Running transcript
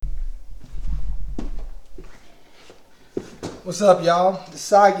What's up, y'all?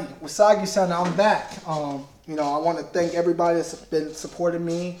 Wasagi. Wasagi son, I'm back. I want to thank everybody that's been supporting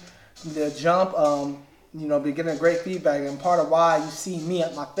me from the jump. Been getting great feedback, and part of why you see me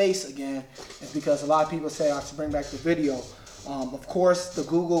at my face again is because a lot of people say I should bring back the video. Of course, the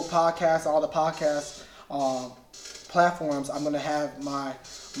Google podcast, all the podcast platforms, I'm gonna have my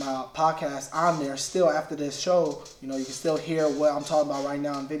podcast on there still after this show. You can still hear what I'm talking about right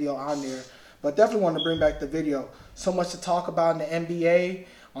now in video on there. But definitely want to bring back the video. So much to talk about in the NBA,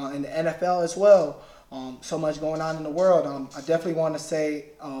 in the NFL as well. So much going on in the world. I definitely want to say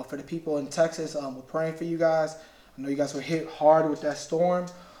for the people in Texas, we're praying for you guys. I know you guys were hit hard with that storm.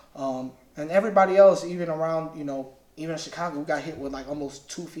 And everybody else, even around, even in Chicago, we got hit with like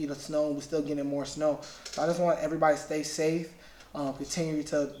almost 2 feet of snow. And we're still getting more snow. So I just want everybody to stay safe. Continue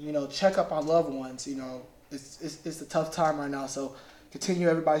to, check up on loved ones. It's a tough time right now. So continue,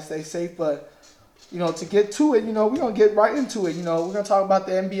 everybody stay safe. But, to get to it, we're going to get right into it. We're going to talk about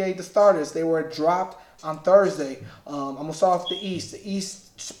the NBA, the starters. They were dropped on Thursday. I'm going to start off the East. The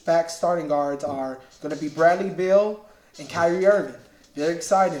East back starting guards are going to be Bradley Beal and Kyrie Irving. Very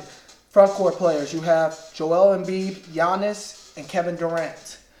excited. Front court players, you have Joel Embiid, Giannis, and Kevin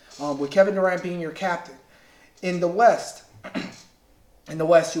Durant. With Kevin Durant being your captain. In the West,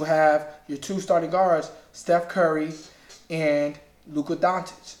 you have your 2 starting guards, Steph Curry and Luka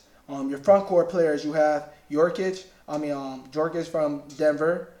Doncic. Your front court players, you have Jokic from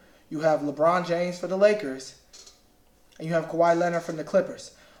Denver. You have LeBron James for the Lakers. And you have Kawhi Leonard from the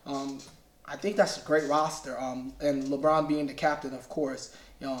Clippers. I think that's a great roster. And LeBron being the captain, of course.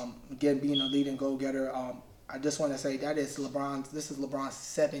 Again, being a leading go-getter. I just want to say this is LeBron's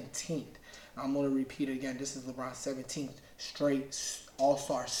 17th. I'm going to repeat it again. This is LeBron's 17th straight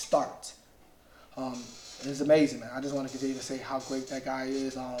all-star start. It's amazing, man. I just want to continue to say how great that guy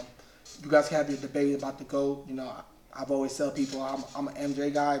is. You guys can have your debate about the GOAT. I've always tell people I'm an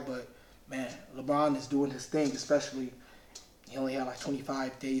MJ guy, but, man, LeBron is doing his thing, especially he only had like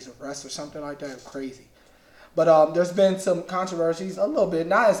 25 days of rest or something like that. Crazy. But there's been some controversies, a little bit,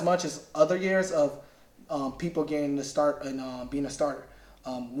 not as much as other years of people getting the start and being a starter.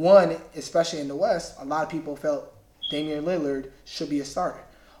 One, especially in the West, a lot of people felt Damian Lillard should be a starter.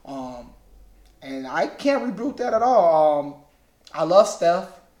 And I can't rebuke that at all. I love Steph.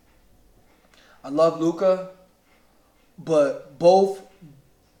 I love Luka. But both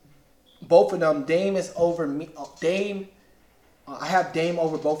of them, Dame is over me. I have Dame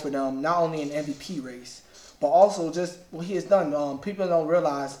over both of them, not only in MVP race, but also just what he has done. People don't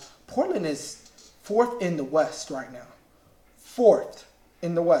realize Portland is 4th in the West right now. 4th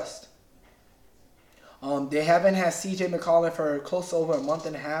in the West. They haven't had C.J. McCollum for close to over a month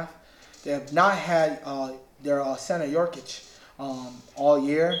and a half. They have not had their center Jokic all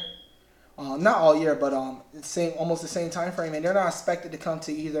year. Not all year, but almost the same time frame, and they're not expected to come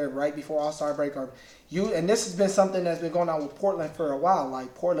to either right before All-Star break or you. And this has been something that's been going on with Portland for a while.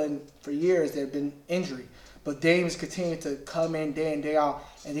 Like Portland, for years, they've been injury, but Dame's continued to come in day in day out,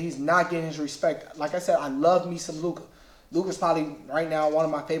 and he's not getting his respect. Like I said, I love me some Luka. Luka's probably right now one of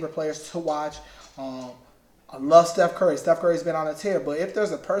my favorite players to watch. I love Steph Curry. Steph Curry's been on a tear, but if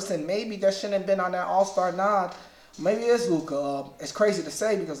there's a person maybe that shouldn't have been on that All-Star nod, maybe it's Luka. It's crazy to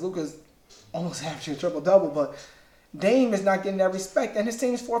say because Luka's almost averaging a triple-double, but Dame is not getting that respect, and his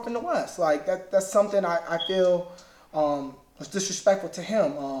team is 4th in the West. Like, that's something I feel was disrespectful to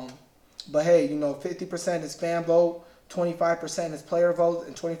him. But, hey, 50% is fan vote, 25% is player vote,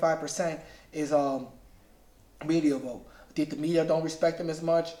 and 25% is media vote. I think the media don't respect him as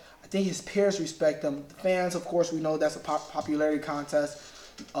much. I think his peers respect him. The fans, of course, we know that's a popularity contest.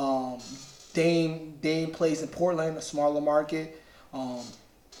 Dame plays in Portland, a smaller market.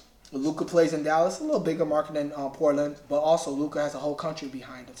 Luka plays in Dallas, a little bigger market than Portland, but also Luka has a whole country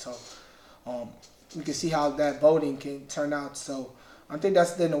behind it. So we can see how that voting can turn out. So I think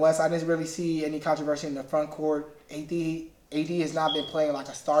that's in the West. I didn't really see any controversy in the front court. AD has not been playing like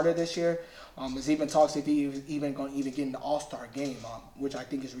a starter this year. There's even talks if he was even going to get in the All-Star game, which I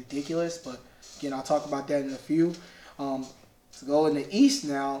think is ridiculous. But again, I'll talk about that in a few. To go in the East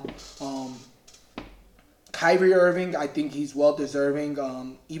now. Kyrie Irving, I think he's well deserving.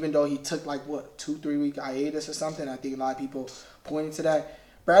 Even though he took 2-3 week hiatus or something, I think a lot of people pointing to that.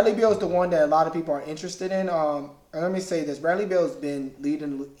 Bradley Beal is the one that a lot of people are interested in. And let me say this: Bradley Beal has been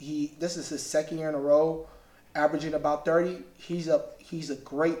leading. This is his 2nd year in a row, averaging about 30. He's a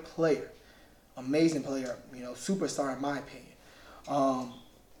great player, amazing player. Superstar in my opinion.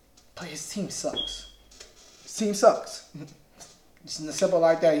 But his team sucks. It's simple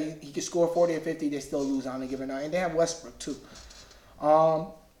like that. He can score 40 or 50. They still lose on a given night. And they have Westbrook, too. I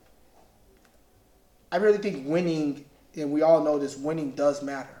really think winning and we all know this, winning does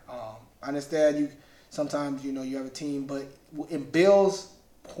matter. I understand you sometimes you have a team, but in Bill's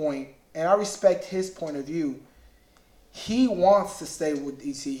point, and I respect his point of view. He wants to stay with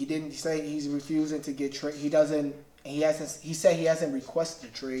EC. He didn't say he's refusing to get trade. He doesn't. He hasn't. He said he hasn't requested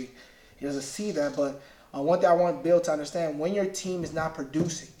a trade. He doesn't see that. But one thing I want Bill to understand: when your team is not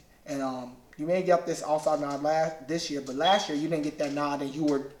producing, and you may get this All-Star nod this year, but last year you didn't get that nod, and you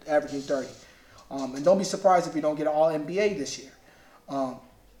were averaging 30. And don't be surprised if you don't get an All-NBA this year.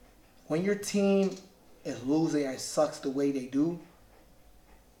 When your team is losing and sucks the way they do,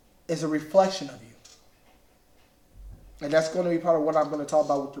 it's a reflection of you. And that's going to be part of what I'm going to talk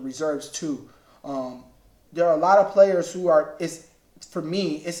about with the reserves too. There are a lot of players who are, for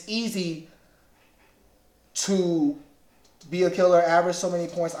me, it's easy to be a killer, average so many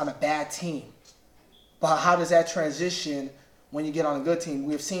points on a bad team. But how does that transition when you get on a good team?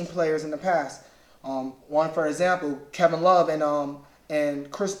 We've seen players in the past. One, for example, Kevin Love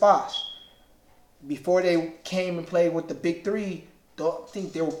and Chris Bosh. Before they came and played with the big three, I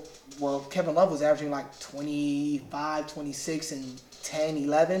think they were, Kevin Love was averaging like 25, 26, and 10,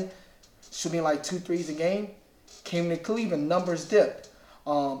 11, shooting like 2 threes a game. Came to Cleveland, numbers dipped.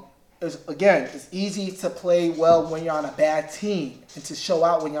 It's easy to play well when you're on a bad team and to show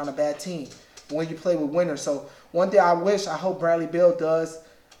out when you're on a bad team, but when you play with winners. So one thing I hope Bradley Beal does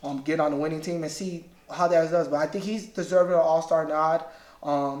get on the winning team and see how that does. But I think he's deserving of an All-Star nod.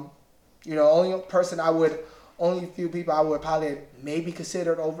 Only few people I would probably maybe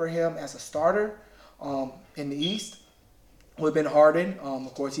considered over him as a starter in the East would have been Harden.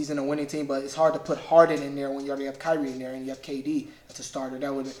 Of course, he's in a winning team, but it's hard to put Harden in there when you already have Kyrie in there and you have KD as a starter.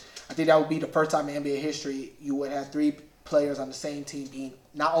 I think that would be the first time in NBA history you would have 3 players on the same team being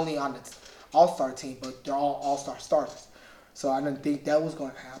not only on the All-Star team, but they're all All-Star starters. So I didn't think that was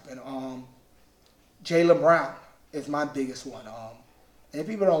going to happen. Jaylen Brown is my biggest one. And if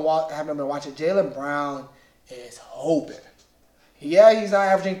people haven't been watching, Jaylen Brown is hoping. Yeah, he's not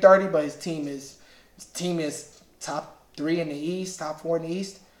averaging 30, but his team is top 3 in the East, top 4 in the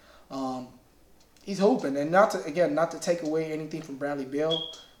East. He's hoping, and not to take away anything from Bradley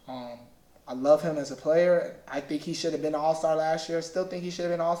Beal. I love him as a player. I think he should have been an All-Star last year. Still think he should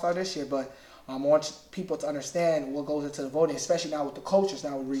have been an All-Star this year, but I want people to understand what goes into the voting, especially now with the coaches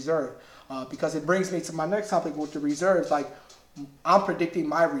now with reserve, because it brings me to my next topic with the reserves. Like, I'm predicting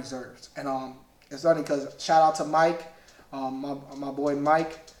my reserves, and it's funny because shout out to Mike, my boy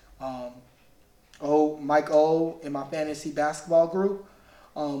Mike, Mike O in my fantasy basketball group.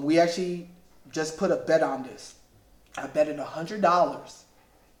 We actually just put a bet on this. I betted $100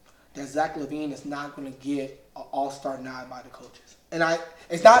 that Zach LaVine is not going to get an All-Star nod by the coaches, and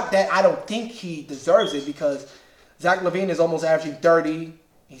it's not that I don't think he deserves it, because Zach LaVine is almost averaging 30.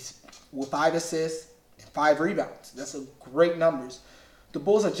 He's with 5 assists and 5 rebounds. That's a great numbers. The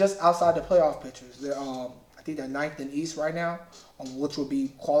Bulls are just outside the playoff pictures. They're, I think they're 9th in East right now, which will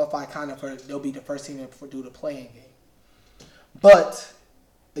be qualified kind of for, they'll be the first team to do the playing game. But,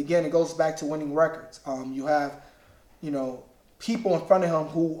 again, it goes back to winning records. You have, people in front of him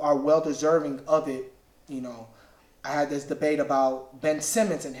who are well-deserving of it. I had this debate about Ben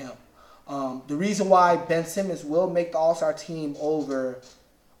Simmons and him. The reason why Ben Simmons will make the All-Star team over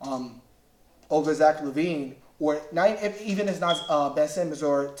Zach LaVine, or even if it's not Ben Simmons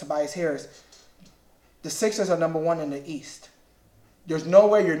or Tobias Harris, the Sixers are number 1 in the East. There's no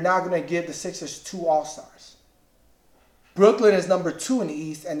way you're not going to give the Sixers 2 All-Stars. Brooklyn is number 2 in the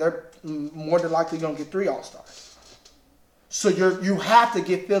East, and they're more than likely going to get 3 All-Stars. So you have to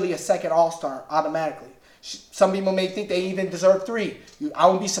give Philly a second All-Star automatically. Some people may think they even deserve 3. I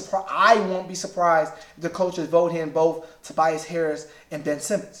won't be surprised if the coaches vote in both Tobias Harris and Ben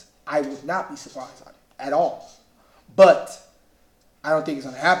Simmons. I would not be surprised at all. But I don't think it's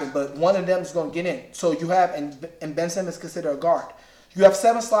going to happen. But one of them is going to get in. So you have, and Ben Simmons is considered a guard. You have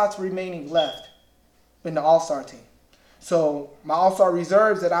 7 slots remaining left in the All-Star team. So my All-Star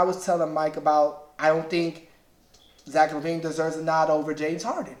reserves that I was telling Mike about, I don't think Zach LaVine deserves a nod over James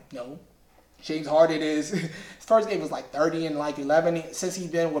Harden. No. James Harden his first game was like 30 and like 11. Since he's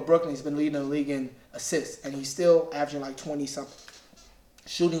been with Brooklyn, he's been leading the league in assists. And he's still averaging like 20-something.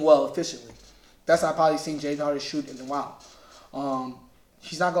 Shooting well efficiently. That's how I've probably seen James Harden shoot in a while.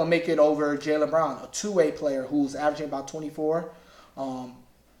 He's not going to make it over Jaylen Brown, a two-way player who's averaging about 24.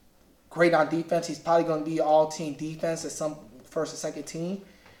 Great on defense. He's probably going to be all-team defense at some first or second team.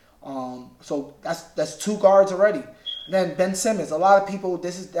 So that's 2 guards already. And then Ben Simmons. A lot of people,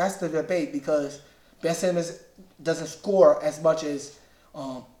 that's the debate, because Ben Simmons doesn't score as much as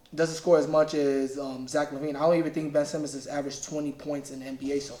Zach LaVine. I don't even think Ben Simmons has averaged 20 points in the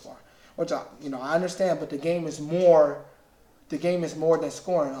NBA so far. which I understand, but the game is more. The game is more than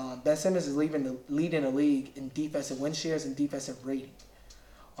scoring. Ben Simmons is leading the league in defensive win shares and defensive rating.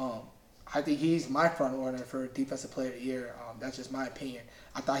 Um, I think he's my front runner for defensive player of the year. That's just my opinion.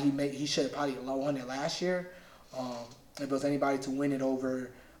 I thought he should have probably won it last year. If it was anybody to win it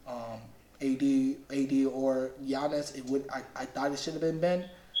over AD or Giannis, it would. I thought it should have been Ben.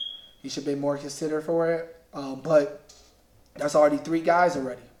 He should have been more considered for it. But that's already 3 guys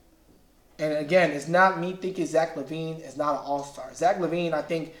already. And again, it's not me thinking Zach LaVine is not an all-star. Zach LaVine, I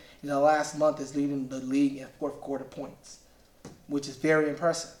think, in the last month is leading the league in fourth quarter points, which is very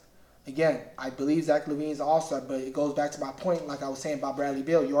impressive. Again, I believe Zach LaVine is an all-star, but it goes back to my point, like I was saying about Bradley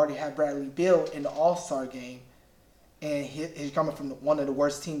Beal. You already have Bradley Beal in the all-star game, and he's coming from one of the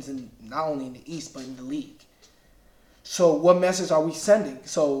worst teams in not only in the East, but in the league. So what message are we sending?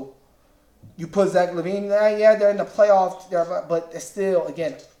 So you put Zach LaVine there, yeah, they're in the playoffs, but it's still,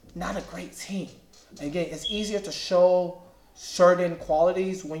 again, not a great team. And again, it's easier to show certain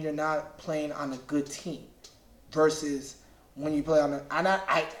qualities when you're not playing on a good team versus when you play on a.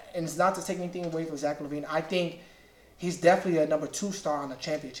 And it's not to take anything away from Zach LaVine. I think he's definitely a number 2 star on a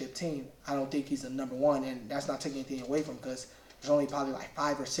championship team. I don't think he's a number 1, and that's not taking anything away from him because there's only probably like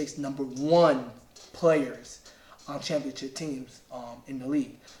 5 or 6 number 1 players on championship teams in the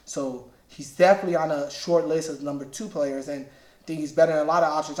league. So he's definitely on a short list of number 2 players, and I think he's better than a lot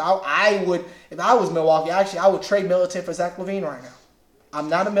of options. I would, if I was Milwaukee, actually, I would trade Middleton for Zach LaVine right now. I'm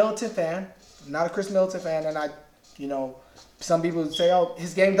not a Middleton fan. I'm not a Chris Middleton fan, and some people would say, oh,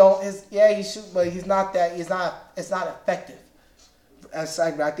 his game he shoot, but he's not that. It's not effective. I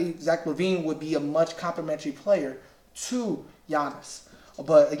think Zach LaVine would be a much complimentary player to Giannis.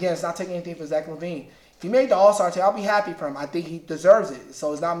 But again, it's not taking anything from Zach LaVine. If he made the All-Star team, I'll be happy for him. I think he deserves it.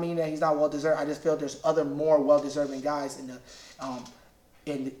 So it's not meaning that he's not well-deserved. I just feel there's other more well-deserving guys in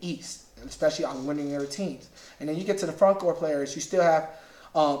the East, especially on winning their teams. And then you get to the front court players, you still have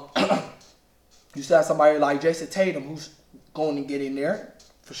somebody like Jason Tatum who's going to get in there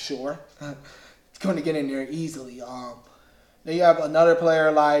for sure. He's going to get in there easily. Then you have another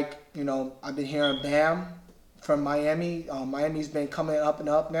player like, I've been hearing Bam from Miami. Miami's been coming up and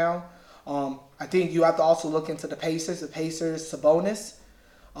up now. I think you have to also look into the Pacers. The Pacers, Sabonis,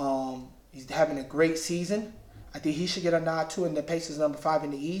 he's having a great season. I think he should get a nod too. And the Pacers number 5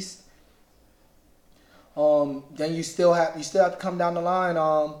 in the East. Then you still have to come down the line.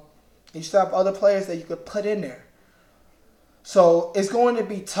 You still have other players that you could put in there. So it's going to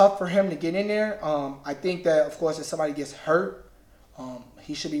be tough for him to get in there. I think that, of course, if somebody gets hurt,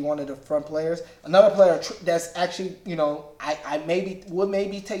 he should be one of the front players. Another player that's actually, I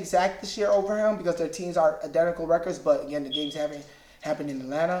maybe take Zach this year over him because their teams are identical records. But again, the games haven't happened in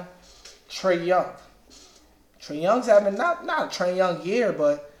Atlanta. Trae Young. Trae Young's having not a Trae Young year,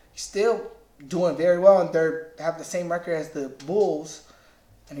 but he's still doing very well, and they have the same record as the Bulls.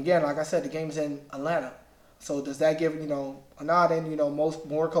 And again, like I said, the game's in Atlanta. So does that give a nod? And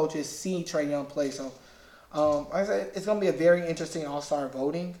more coaches see Trae Young play. So like I said, it's gonna be a very interesting All-Star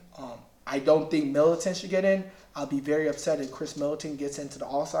voting. I don't think Middleton should get in. I'll be very upset if Chris Middleton gets into the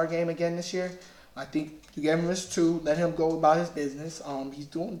All-Star game again this year. I think you give him his 2, let him go about his business. He's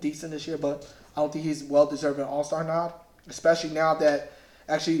doing decent this year, but I don't think he's well-deserved an All-Star nod, especially now that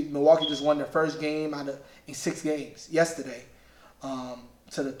actually Milwaukee just won their first game in 6 games yesterday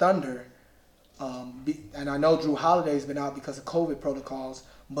to the Thunder. And I know Drew Holiday's been out because of COVID protocols,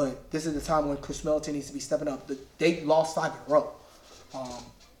 but this is the time when Chris Middleton needs to be stepping up. They lost 5 in a row,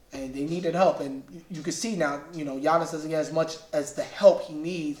 and they needed help. And you can see now, Giannis doesn't get as much as the help he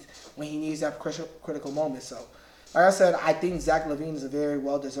needs when he needs that critical moment. So, like I said, I think Zach LaVine is a very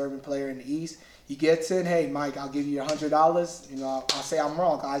well-deserving player in the East. He gets in, hey, Mike, I'll give you $100. I'll say I'm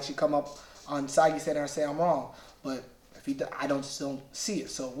wrong. I'll actually come up on Sagi Center and say I'm wrong. But I don't see it.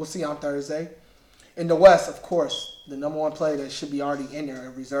 So we'll see on Thursday. In the West, of course, the number 1 player that should be already in there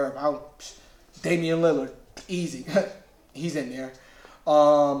in reserve, Damian Lillard, easy. He's in there.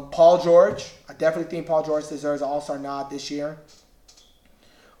 Paul George, I definitely think Paul George deserves an All-Star nod this year.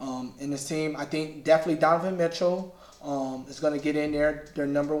 In this team, I think definitely Donovan Mitchell is going to get in there. They're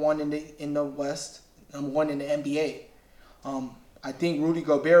number 1 in the West, number 1 in the NBA. I think Rudy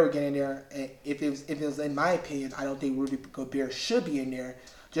Gobert will get in there. If it was in my opinion, I don't think Rudy Gobert should be in there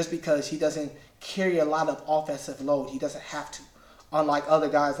just because he doesn't carry a lot of offensive load. He doesn't have to, unlike other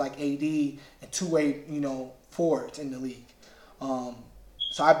guys like AD and two-way forwards in the league.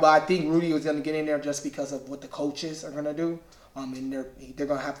 But I think Rudy was going to get in there just because of what the coaches are going to do. And they're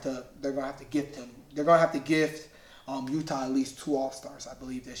going to have to gift him. They're going to have to gift Utah at least 2 All-Stars, I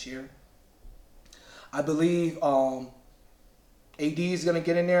believe, this year. I believe AD is going to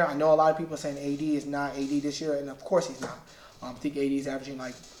get in there. I know a lot of people are saying AD is not AD this year, and of course he's not. I think AD is averaging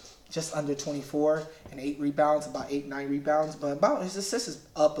like just under 24 and 8 rebounds, about 8-9 rebounds, but about his assists is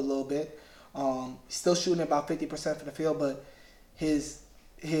up a little bit. Still shooting about 50% from the field, but his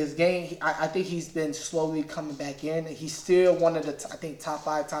game, I think he's been slowly coming back in. He's still one of the, I think, top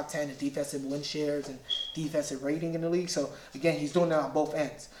 5, top 10 in defensive win shares and defensive rating in the league. So, again, he's doing that on both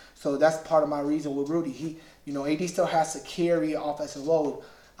ends. So that's part of my reason with Rudy. AD still has to carry offensive load.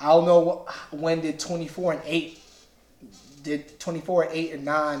 I don't know when did 24 and 8, did 24, 8, and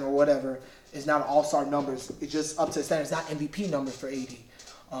 9 or whatever is not all-star numbers. It's just up to the standard. It's not MVP numbers for AD.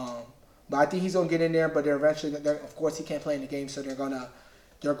 But I think he's going to get in there, but they're eventually, of course, he can't play in the game, so they're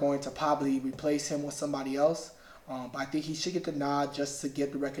going to probably replace him with somebody else. But I think he should get the nod just to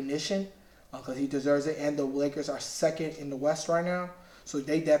get the recognition because he deserves it. And the Lakers are second in the West right now, so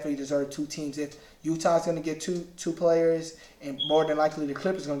they definitely deserve 2 teams. If Utah's going to get two players, and more than likely the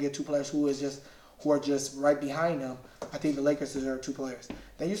Clippers are going to get 2 players who are just right behind them, I think the Lakers deserve 2 players.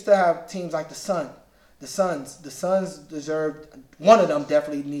 They used to have teams like the Suns. The Suns deserve, one of them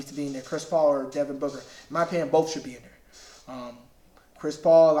definitely needs to be in there, Chris Paul or Devin Booker. In my opinion, both should be in there. Chris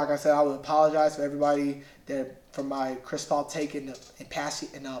Paul, like I said, I would apologize for everybody for my Chris Paul take in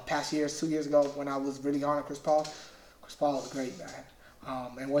past years, 2 years ago when I was really on Chris Paul. Chris Paul is great, man.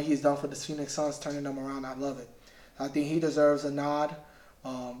 And what he's done for the Phoenix Suns, turning them around, I love it. I think he deserves a nod.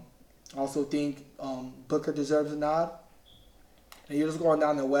 Also think Booker deserves a nod. And you're just going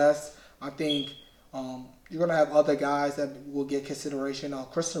down the West. I think you're going to have other guys that will get consideration.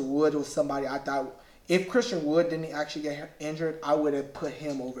 Christian Wood was somebody I thought, if Christian Wood didn't actually get injured, I would have put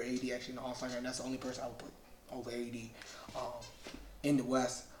him over AD actually in the All-Star game. That's the only person I would put over AD in the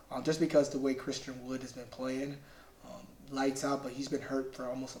West. Just because the way Christian Wood has been playing, lights out, but he's been hurt for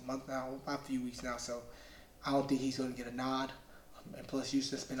almost a month now, about a few weeks now, so I don't think he's going to get a nod. And plus,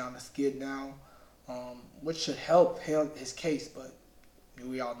 Houston's been on the skid now, which should help his case, but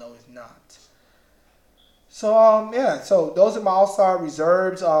we all know it's not. So, so those are my All-Star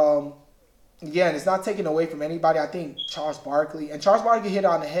reserves. Again, it's not taken away from anybody. I think Charles Barkley hit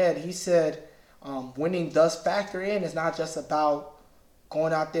on the head. He said winning does factor in. It's not just about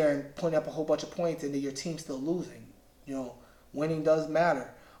going out there and putting up a whole bunch of points and then your team's still losing. Winning does matter.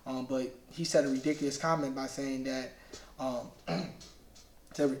 But he said a ridiculous comment by saying that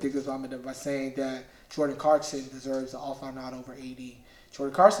Jordan Clarkson deserves the All-Star nod over AD.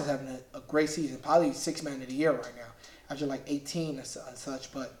 Jordan Carson's having a great season, probably 6th man of the year right now, after like 18 and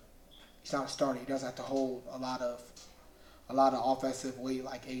such, but he's not a starter. He doesn't have to hold a lot of offensive weight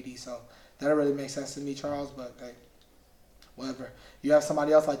like AD. So that don't really make sense to me, Charles. But hey, whatever. You have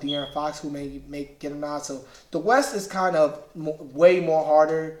somebody else like De'Aaron Fox who may get a nod. So the West is kind of way more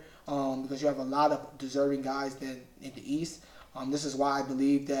harder because you have a lot of deserving guys than in the East. This is why I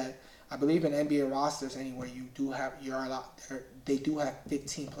believe in NBA rosters anywhere they do have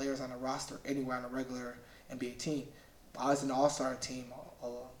 15 players on a roster anywhere on a regular NBA team. But as an All-Star team,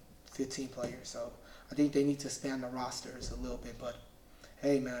 15 players. So I think they need to expand the rosters a little bit. But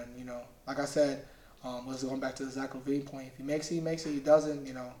hey, man, like I said, was going back to the Zach LaVine point. If he makes it, he makes it. He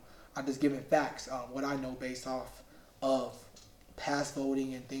doesn't, I'm just giving facts, what I know based off of past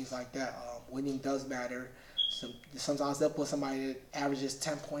voting and things like that. Winning does matter. Sometimes they'll put somebody that averages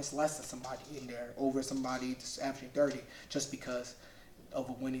 10 points less than somebody in there over somebody that's averaging 30 just because of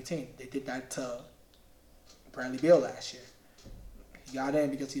a winning team. They did that to Bradley Beal last year. He got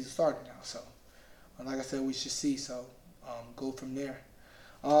in because he's a starter now. So, like I said, we should see. So, go from there.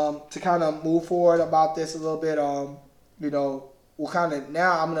 To kind of move forward about this a little bit, we'll kind of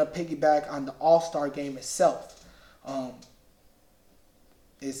now I'm going to piggyback on the All-Star game itself.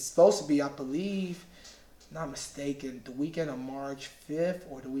 It's supposed to be, I believe, not mistaken, the weekend of March 5th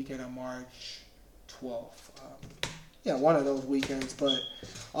or the weekend of March 12th. One of those weekends. But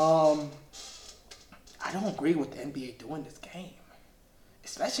I don't agree with the NBA doing this game,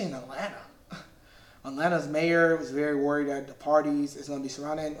 especially in Atlanta. Atlanta's mayor was very worried that the parties is going to be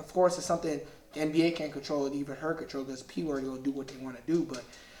surrounded. And of course, it's something the NBA can't control, and even her control, because people are going to do what they want to do. But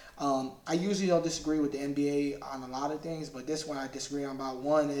I usually don't disagree with the NBA on a lot of things, but this one I disagree on about.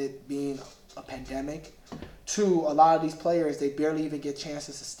 One, it being a pandemic. Two, a lot of these players, they barely even get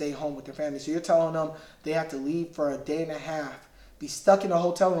chances to stay home with their families. So you're telling them they have to leave for a day and a half, be stuck in a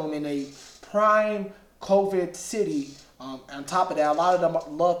hotel room in a prime COVID city. On top of that, a lot of them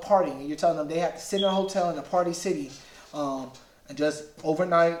love partying. And you're telling them they have to sit in a hotel in a party city and just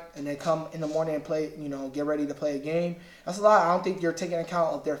overnight and then come in the morning and play, get ready to play a game. That's a lot. I don't think you're taking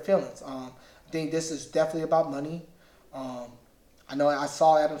account of their feelings. I think this is definitely about money. I know I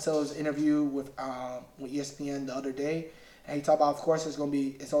saw Adam Silver's interview with ESPN the other day, And he talked about, of course,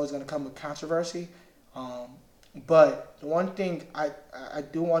 it's always gonna come with controversy. But the one thing I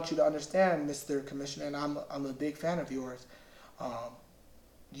do want you to understand, Mr. Commissioner, and I'm a big fan of yours.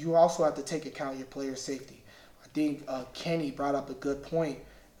 You also have to take account your player safety. I think Kenny brought up a good point,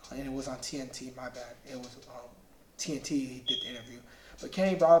 and it was on TNT. My bad. It was TNT. He did the interview, but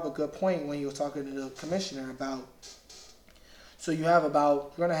Kenny brought up a good point when he was talking to the commissioner about. So you're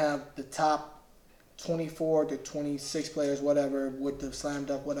gonna have the top 24 to 26 players, whatever, with the slam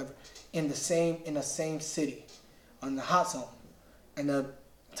dunk, whatever, in the same city, on the hot zone, and the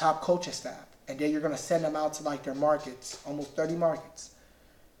top coaching staff, and then you're gonna send them out to like their markets, almost 30 markets.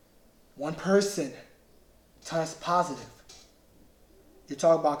 One person tests positive. You're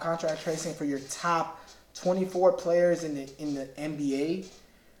talking about contract tracing for your top 24 players in the NBA.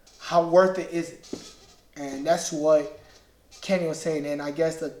 How worth it is it? And that's what Kenny was saying. And I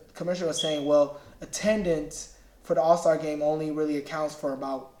guess the commissioner was saying, well, attendance for the All-Star game only really accounts for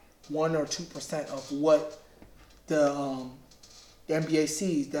about 1 or 2% of what the NBA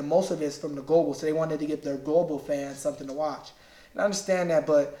sees. That most of it is from the global. So they wanted to give their global fans something to watch. And I understand that,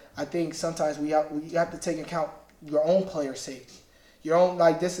 but I think sometimes you have to take into account your own player safety. Your own,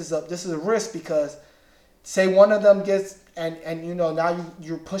 like, this is a risk, because say one of them gets and now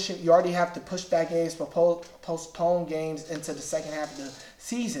you already have to push back games, postpone games into the second half of the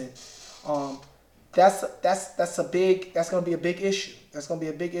season. That's going to be a big issue. That's going to be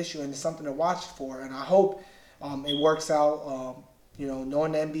a big issue, and it's something to watch for. And I hope it works out.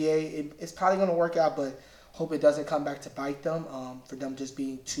 Knowing the NBA, it's probably going to work out, but hope it doesn't come back to bite them for them just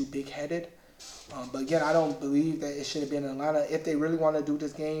being too big-headed. But again, I don't believe that it should have been in Atlanta. If they really want to do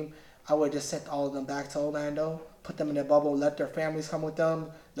this game, I would just send all of them back to Orlando, put them in their bubble, let their families come with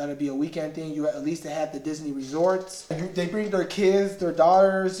them. Let it be a weekend thing. You at least have the Disney resorts. They bring their kids, their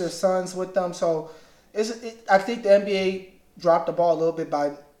daughters, their sons with them. So I think the NBA dropped the ball a little bit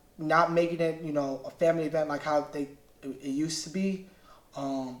by not making it, a family event like how it used to be.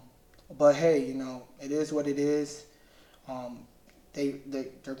 But hey, it is what it is.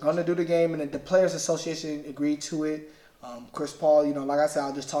 They're gonna do the game, and the Players Association agreed to it. Chris Paul, like I said, I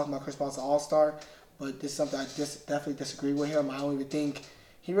was just talking about Chris Paul's an all-star, but this is something I definitely disagree with him. I don't even think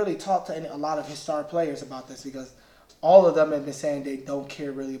he really talked to a lot of his star players about this, because all of them have been saying they don't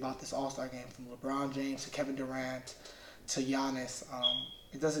care really about this all-star game, from LeBron James to Kevin Durant to Giannis.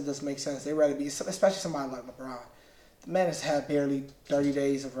 It doesn't just make sense. They'd rather be, especially somebody like LeBron. The man has had barely 30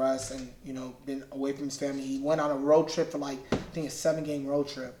 days of rest and, been away from his family. He went on a road trip for I think a 7-game road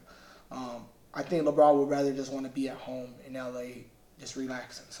trip. I think LeBron would rather just want to be at home in LA, just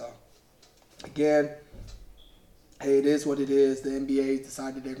relaxing. So, again, hey, it is what it is. The NBA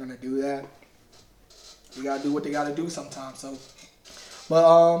decided they're going to do that. You got to do what they got to do sometimes. So,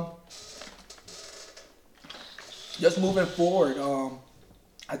 but just moving forward,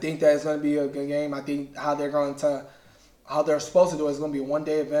 I think that it's going to be a good game. I think how they're supposed to do it is going to be a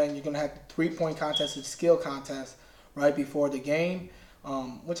one-day event. You're going to have the 3-point contest and skill contest right before the game,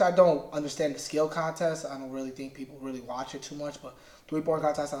 which I don't understand the skill contest. I don't really think people really watch it too much, but 3-point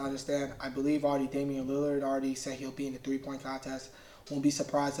contest I understand. I believe already Damian Lillard already said he'll be in the 3-point contest. Won't be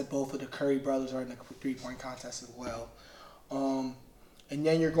surprised if both of the Curry brothers are in the 3-point contest as well. And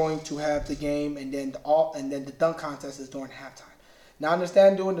then you're going to have the game, and then the dunk contest is during halftime. Now, I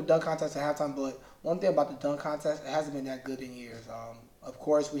understand doing the dunk contest at halftime, but one thing about the dunk contest, it hasn't been that good in years. Of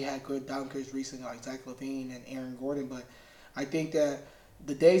course, we had good dunkers recently, like Zach LaVine and Aaron Gordon, but I think that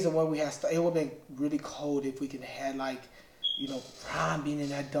the days of when we had, it would have been really cold if we could have had, Prime being in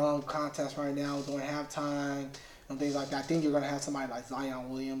that dunk contest right now during halftime and things like that. I think you're going to have somebody like Zion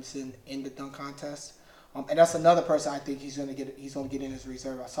Williamson in the dunk contest. And that's another person I think he's going to get in as a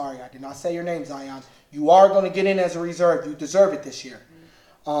reserve. I'm sorry, I did not say your name, Zion. You are going to get in as a reserve. You deserve it this year.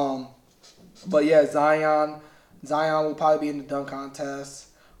 But yeah, Zion will probably be in the dunk contest.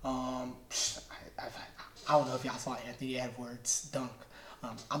 I don't know if y'all saw Anthony Edwards dunk.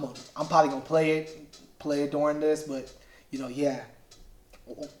 I'm probably gonna play it during this, but yeah.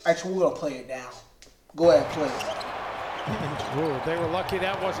 Actually, we're gonna play it now. Go ahead, play it. Ooh, they were lucky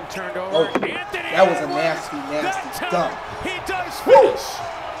that wasn't turned over. Oh, that was a nasty dunk. He does finish.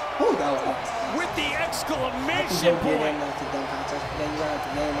 Woo, that was nasty. With the I exclamation think he'll get in the dunk contest. Then you're gonna have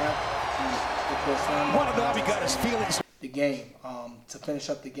to name out. One of them, he got his feelings. The game to finish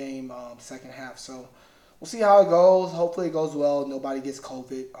up the game second half. So we'll see how it goes. Hopefully it goes well. Nobody gets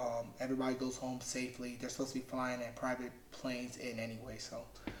COVID. Everybody goes home safely. They're supposed to be flying in private planes in anyway. So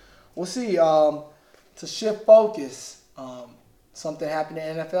we'll see. To shift focus. Something happened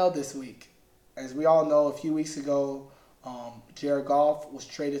in the NFL this week. As we all know, a few weeks ago, Jared Goff was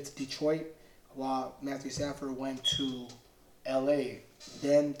traded to Detroit while Matthew Stafford went to L.A.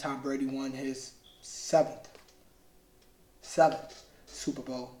 Then Tom Brady won his seventh Super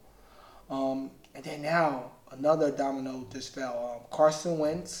Bowl. And then now another domino just fell. Carson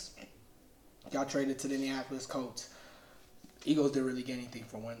Wentz got traded to the Indianapolis Colts. Eagles didn't really get anything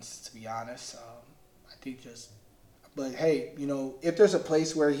for Wentz, to be honest. I think but hey, if there's a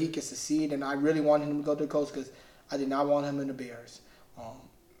place where he can succeed, and I really wanted him to go to the Colts because I did not want him in the Bears.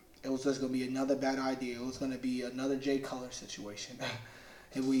 It was just going to be another bad idea. It was going to be another Jay Cutler situation.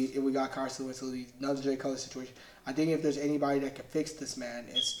 If we got Carson Wentz, it would be another Jay Cutler situation. I think if there's anybody that can fix this man,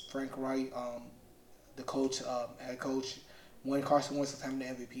 it's Frank Wright, the coach, head coach. When Carson Wentz was having the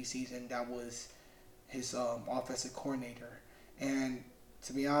MVP season, that was his offensive coordinator. And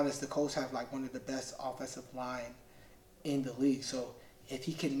to be honest, the Colts have like one of the best offensive line in the league. So if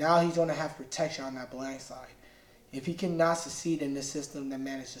he can, now he's going to have protection on that blind side. If he cannot succeed in this system, that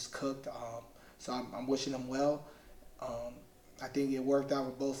man is just cooked. So I'm wishing him well. I think it worked out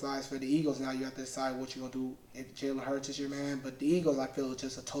with both sides. For the Eagles, now you have to decide what you're going to do if Jalen Hurts is your man. But the Eagles, I feel, is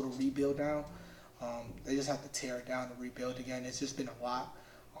just a total rebuild now. They just have to tear it down and rebuild again. It's just been a lot.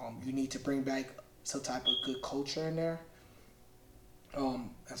 You need to bring back some type of good culture in there.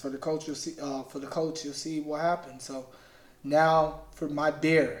 As for the coach, you'll see what happens. So now for my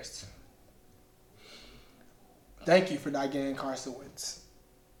Bears, thank you for not getting Carson Wentz,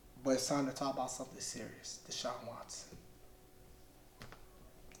 but it's time to talk about something serious. Deshaun Watson.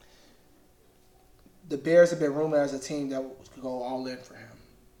 The Bears have been rumored as a team that could go all in for him.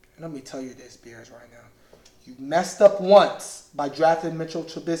 And let me tell you this, Bears, right now. You messed up once by drafting Mitchell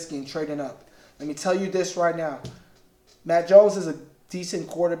Trubisky and trading up. Let me tell you this right now. Matt Jones is a decent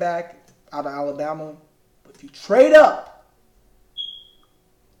quarterback out of Alabama. But if you trade up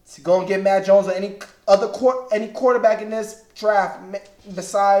to go and get Matt Jones or any quarterback in this draft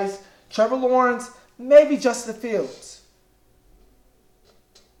besides Trevor Lawrence, maybe Justin Fields,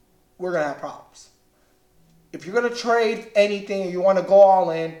 we're going to have problems. If you're going to trade anything and you want to go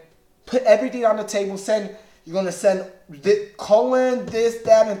all in, put everything on the table. You're going to send Colin, this,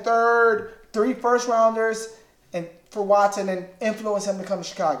 that, and third, 3 first-rounders and for Watson and influence him to come to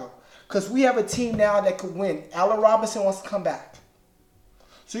Chicago. Because we have a team now that could win. Allen Robinson wants to come back.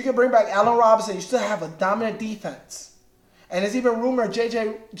 So you can bring back Allen Robinson. You still have a dominant defense. And there's even rumored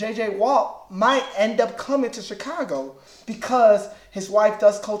J.J. Watt might end up coming to Chicago because his wife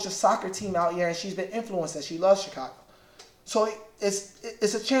does coach a soccer team out here and she's been influenced and she loves Chicago. So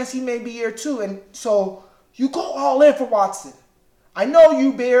it's a chance he may be here too. And so you go all in for Watson. I know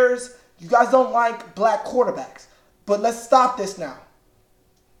you Bears, you guys don't like black quarterbacks. But let's stop this now.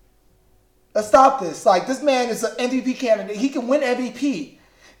 Let's stop this. Like, this man is an MVP candidate. He can win MVP.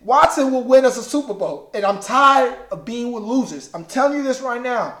 Watson will win us a Super Bowl. And I'm tired of being with losers. I'm telling you this right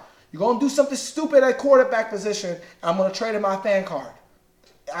now. You're going to do something stupid at quarterback position, and I'm going to trade in my fan card.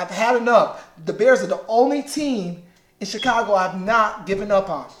 I've had enough. The Bears are the only team in Chicago I've not given up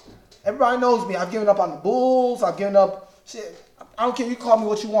on. Everybody knows me. I've given up on the Bulls. I've given up shit. I don't care. You call me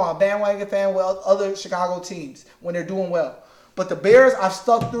what you want. A bandwagon fan with other Chicago teams when they're doing well. But the Bears, I've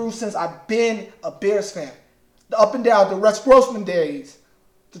stuck through since I've been a Bears fan. The up and down, the Rex Grossman days,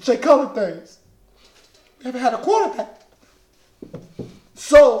 the Jay Cutler days. Never had a quarterback.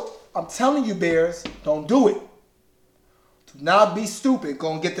 So, I'm telling you, Bears, don't do it. Do not be stupid.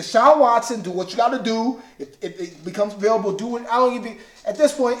 Go and get Deshaun Watson. Do what you got to do. If it becomes available, do it. I don't even. At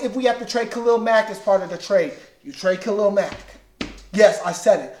this point, if we have to trade Khalil Mack as part of the trade, you trade Khalil Mack. Yes, I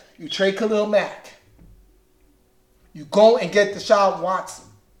said it. You trade Khalil Mack. You go and get Deshaun Watson.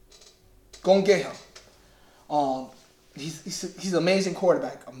 Go and get him. He's an amazing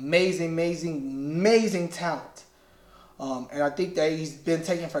quarterback. Amazing talent. And I think that he's been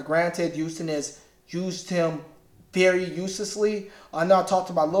taken for granted. Houston has used him very uselessly. I know I talked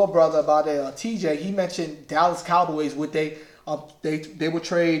to my little brother about it. TJ, he mentioned Dallas Cowboys. Would they would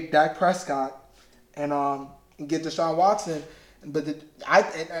trade Dak Prescott and get Deshaun Watson. But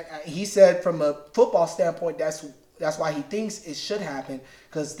he said from a football standpoint, that's why he thinks it should happen,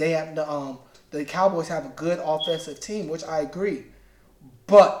 because they have the Cowboys have a good offensive team, which I agree.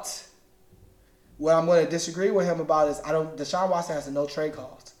 But what I'm going to disagree with him about is Deshaun Watson has a no trade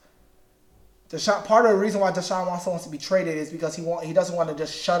clause. Part of the reason why Deshaun Watson wants to be traded is because he doesn't want to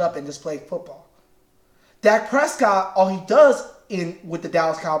just shut up and just play football. Dak Prescott, all he does with the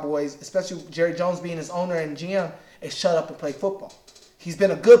Dallas Cowboys, especially with Jerry Jones being his owner and GM, is shut up and play football. He's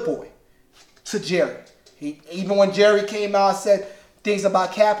been a good boy to Jerry. Even when Jerry came out and said things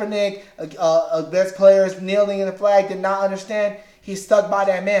about Kaepernick, best players kneeling in the flag, did not understand, he stuck by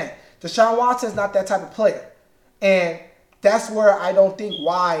that man. Deshaun Watson is not that type of player. And that's where I don't think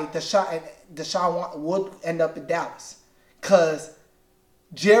why Deshaun would end up in Dallas. because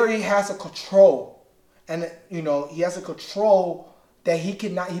Jerry has a control, and he has a control that he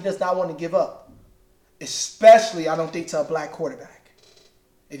does not want to give up, especially I don't think to a black quarterback.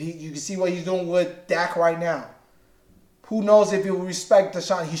 If you can see what he's doing with Dak right now. Who knows if he will respect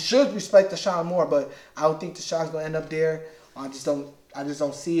Deshaun? He should respect Deshaun more, but I don't think Deshaun's gonna end up there. I just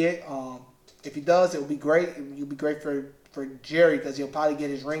don't see it. If he does, it will be great. It'll be great for Jerry because he'll probably get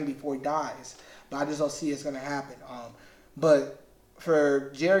his ring before he dies. But I just don't see it's gonna happen. But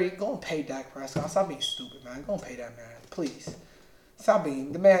for Jerry, go and pay Dak Prescott. Stop being stupid, man. Go and pay that man, please. Stop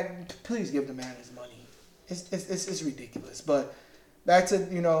being the man. Please give the man his money. It's ridiculous. But back to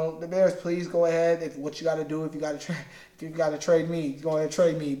the Bears. Please go ahead. If what you got to do, if you got to trade me, go ahead and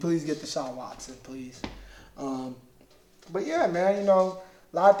trade me. Please get Deshaun Watson, please. But yeah, man. A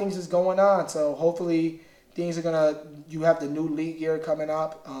lot of things is going on. So hopefully things are gonna. You have the new league year coming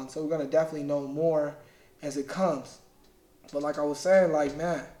up. So we're gonna definitely know more as it comes. But like I was saying,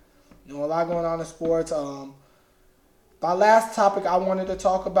 man, a lot going on in sports. My last topic I wanted to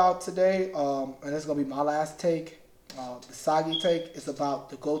talk about today, and it's gonna be my last take. The soggy take is about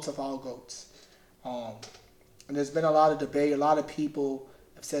the GOATs of all GOATs. And there's been a lot of debate. A lot of people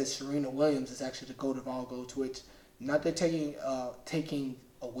have said Serena Williams is actually the GOAT of all GOATs, which not that taking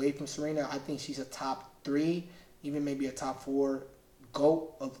away from Serena. I think she's a top 3, even maybe a top 4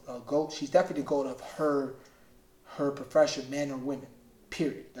 GOAT of GOAT. She's definitely the GOAT of her profession, men or women.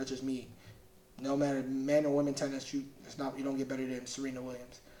 Period. That's just me. No matter men or women tennis, you don't get better than Serena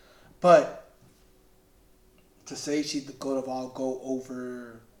Williams. But to say she's the GOAT of all GOAT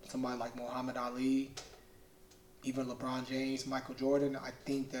over somebody like Muhammad Ali, even LeBron James, Michael Jordan, I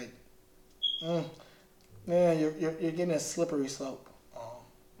think that, man, you're getting a slippery slope.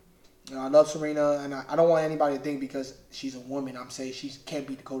 I love Serena, and I don't want anybody to think because she's a woman, I'm saying she can't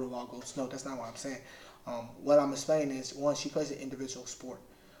be the GOAT of all GOATs. No, that's not what I'm saying. What I'm explaining is, one, she plays an individual sport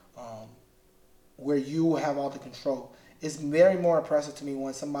where you have all the control. It's very more impressive to me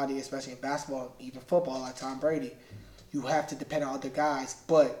when somebody, especially in basketball, even football, like Tom Brady, you have to depend on other guys,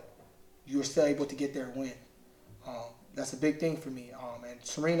 but you're still able to get there and win. That's a big thing for me. And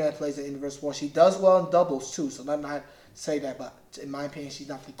Serena plays an individual sport. She does well in doubles, too, so let me not say that, but in my opinion, she's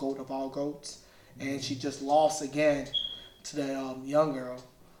not the GOAT of all GOATs. And she just lost again to the young girl.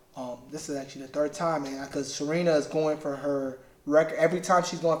 This is actually the 3rd time, man, because Serena is going for her record. Every time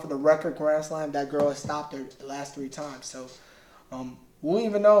she's going for the record Grand Slam, that girl has stopped her the last 3 times. So we don't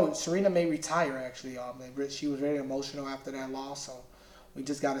even know. Serena may retire, actually. She was very emotional after that loss, so we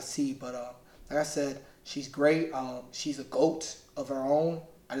just got to see. But like I said, she's great. She's a GOAT of her own.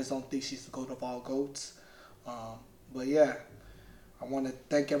 I just don't think she's the GOAT of all GOATs. But yeah, I want to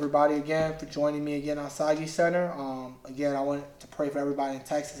thank everybody again for joining me again on Sagi Center. Again, I want to pray for everybody in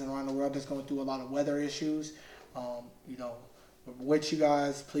Texas and around the world that's going through a lot of weather issues. With you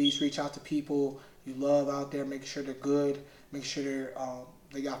guys, please reach out to people you love out there. Make sure they're good. Make sure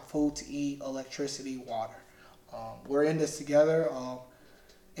they got food to eat, electricity, water. We're in this together.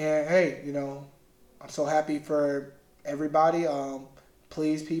 And hey, I'm so happy for everybody.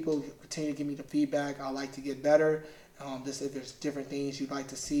 Please, people, continue to give me the feedback. I like to get better. If there's different things you'd like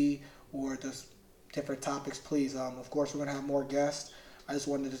to see or just different topics, please. Of course, we're going to have more guests. I just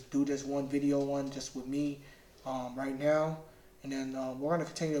wanted to do this one video just with me right now. And then we're going to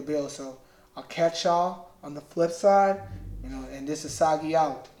continue to build. So I'll catch y'all on the flip side. And this is Sagi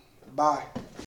out. Bye.